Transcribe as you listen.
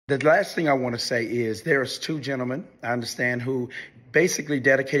The last thing I want to say is there's two gentlemen, I understand, who basically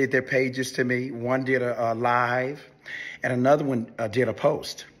dedicated their pages to me. One did a live and another one did a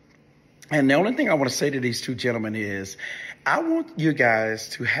post. And the only thing I want to say to these two gentlemen is I want you guys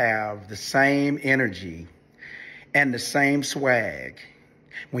to have the same energy and the same swag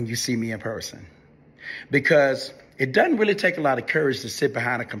when you see me in person. Because it doesn't really take a lot of courage to sit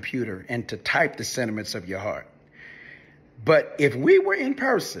behind a computer and to type the sentiments of your heart. But if we were in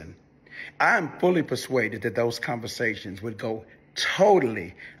person, I'm fully persuaded that those conversations would go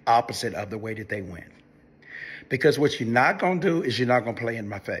totally opposite of the way that they went. Because what you're not going to do is you're not going to play in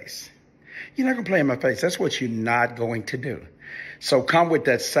my face. You're not going to play in my face. That's what you're not going to do. So come with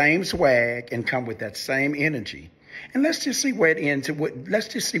that same swag and come with that same energy. And let's just see where it ends. Let's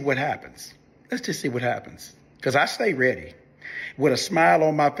just see what happens. Let's just see what happens. Because I stay ready. With a smile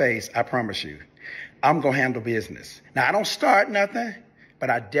on my face, I promise you, I'm going to handle business. Now, I don't start nothing,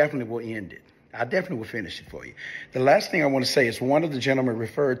 but I definitely will end it. I definitely will finish it for you. The last thing I want to say is one of the gentlemen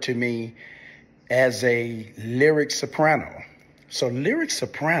referred to me as a lyric soprano. So lyric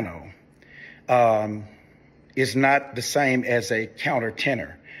soprano is not the same as a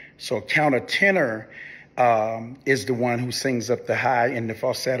countertenor. So a countertenor is the one who sings up the high and the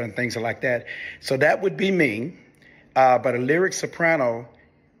falsetto and things like that. So that would be me. But a lyric soprano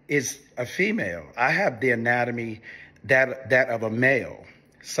is a female. I have the anatomy that of a male.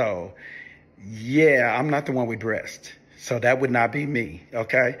 So yeah, I'm not the one with breast. So that would not be me,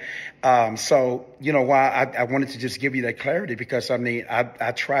 okay? So, you know, why I wanted to just give you that clarity because, I mean,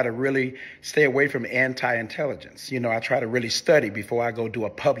 I try to really stay away from anti-intelligence. You know, I try to really study before I go do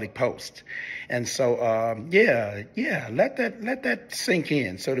a public post. And so, let that sink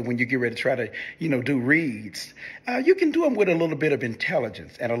in so that when you get ready to try to, you know, do reads, you can do them with a little bit of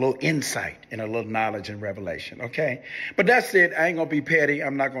intelligence and a little insight and a little knowledge and revelation, okay? But that's it. I ain't going to be petty.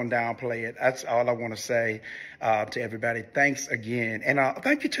 I'm not going to downplay it. That's all I want to say to everybody. Thanks again. And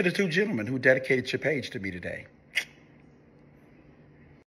thank you to the two gentlemen who dedicated your page to me today.